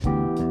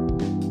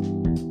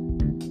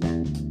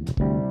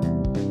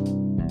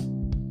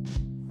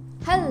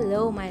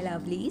Hello, my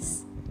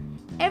lovelies.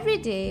 Every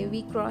day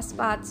we cross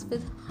paths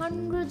with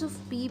hundreds of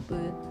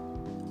people,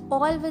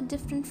 all with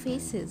different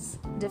faces,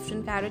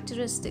 different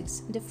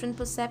characteristics, different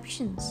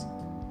perceptions.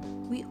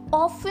 We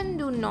often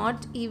do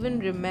not even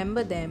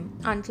remember them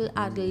until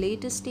at a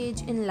later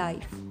stage in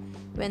life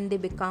when they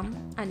become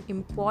an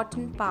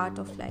important part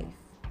of life.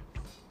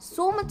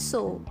 So much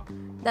so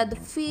that the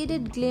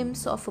faded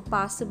glimpse of a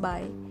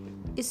passerby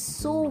is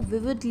so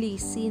vividly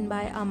seen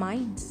by our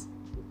minds.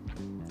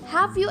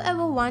 Have you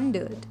ever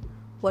wondered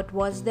what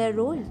was their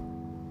role?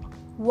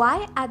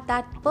 Why at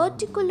that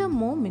particular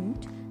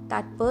moment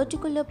that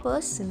particular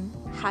person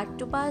had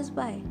to pass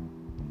by?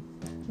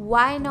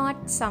 Why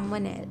not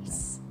someone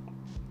else?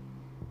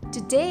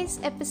 Today's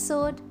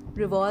episode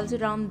revolves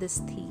around this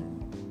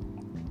theme.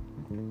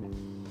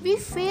 We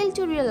fail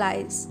to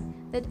realize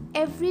that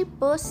every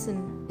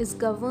person is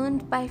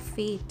governed by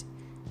fate,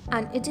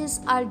 and it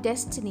is our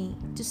destiny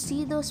to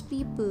see those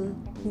people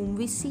whom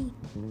we see,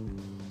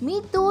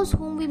 meet those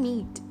whom we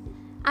meet,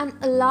 and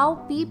allow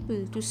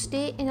people to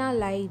stay in our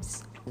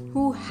lives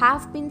who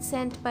have been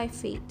sent by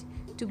fate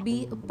to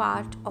be a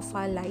part of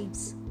our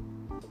lives.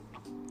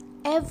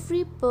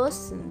 Every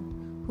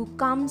person who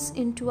comes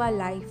into our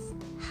life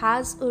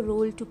has a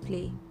role to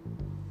play.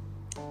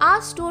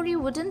 Our story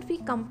wouldn't be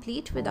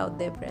complete without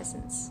their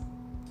presence.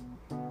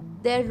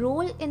 Their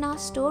role in our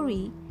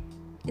story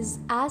is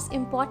as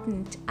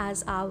important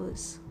as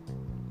ours.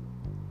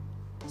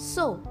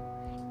 So,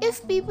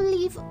 if people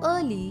leave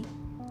early,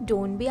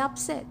 don't be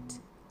upset.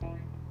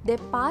 Their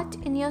part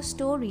in your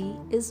story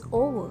is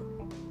over,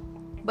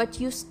 but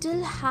you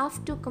still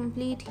have to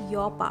complete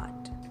your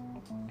part.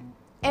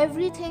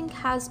 Everything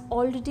has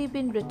already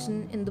been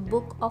written in the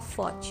book of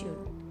fortune.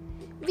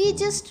 We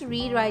just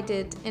rewrite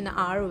it in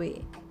our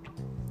way.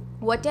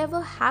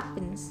 Whatever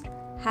happens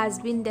has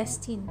been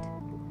destined.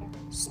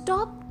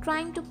 Stop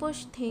trying to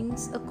push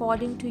things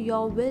according to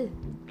your will.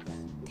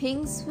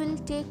 Things will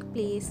take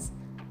place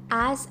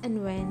as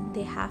and when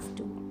they have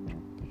to.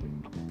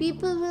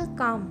 People will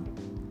come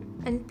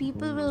and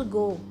people will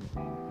go,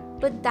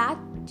 but that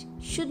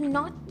should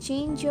not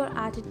change your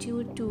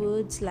attitude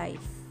towards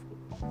life.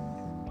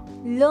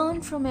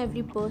 Learn from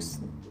every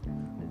person,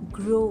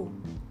 grow,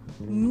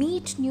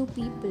 meet new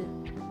people,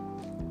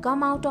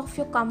 come out of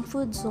your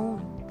comfort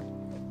zone,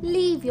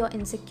 leave your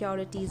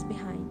insecurities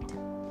behind.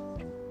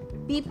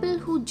 People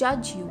who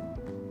judge you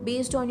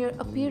based on your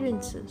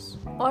appearances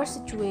or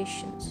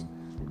situations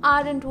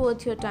aren't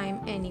worth your time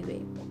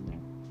anyway.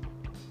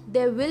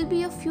 There will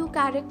be a few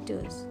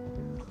characters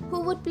who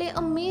would play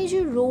a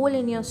major role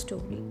in your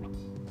story.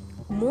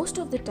 Most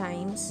of the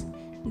times,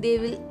 they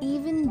will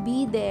even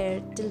be there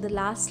till the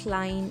last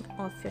line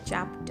of your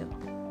chapter.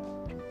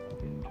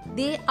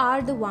 They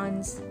are the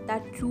ones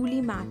that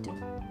truly matter,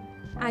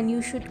 and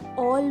you should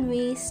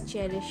always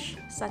cherish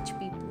such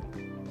people.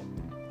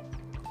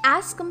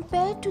 As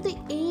compared to the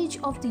age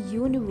of the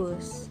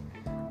universe,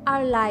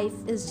 our life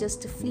is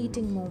just a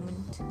fleeting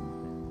moment,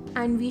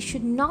 and we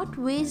should not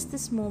waste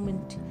this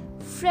moment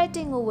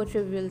fretting over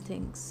trivial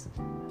things.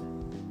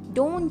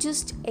 Don't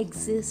just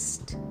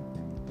exist.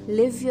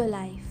 Live your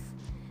life.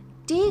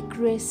 Take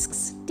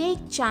risks,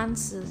 take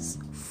chances,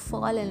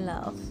 fall in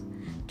love.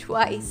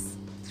 Twice,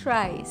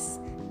 thrice,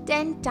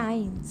 10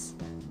 times.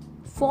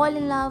 Fall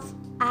in love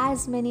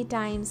as many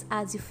times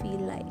as you feel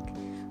like,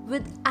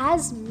 with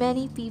as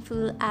many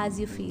people as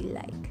you feel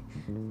like.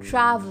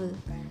 Travel,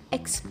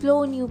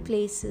 explore new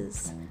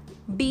places,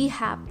 be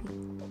happy,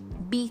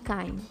 be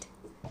kind.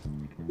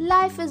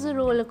 Life is a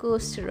roller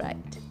coaster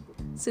ride,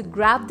 so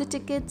grab the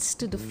tickets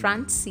to the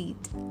front seat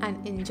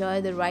and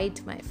enjoy the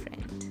ride, my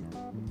friend.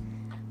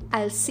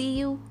 I'll see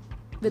you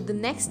with the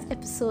next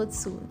episode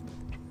soon.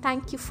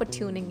 Thank you for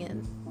tuning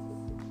in.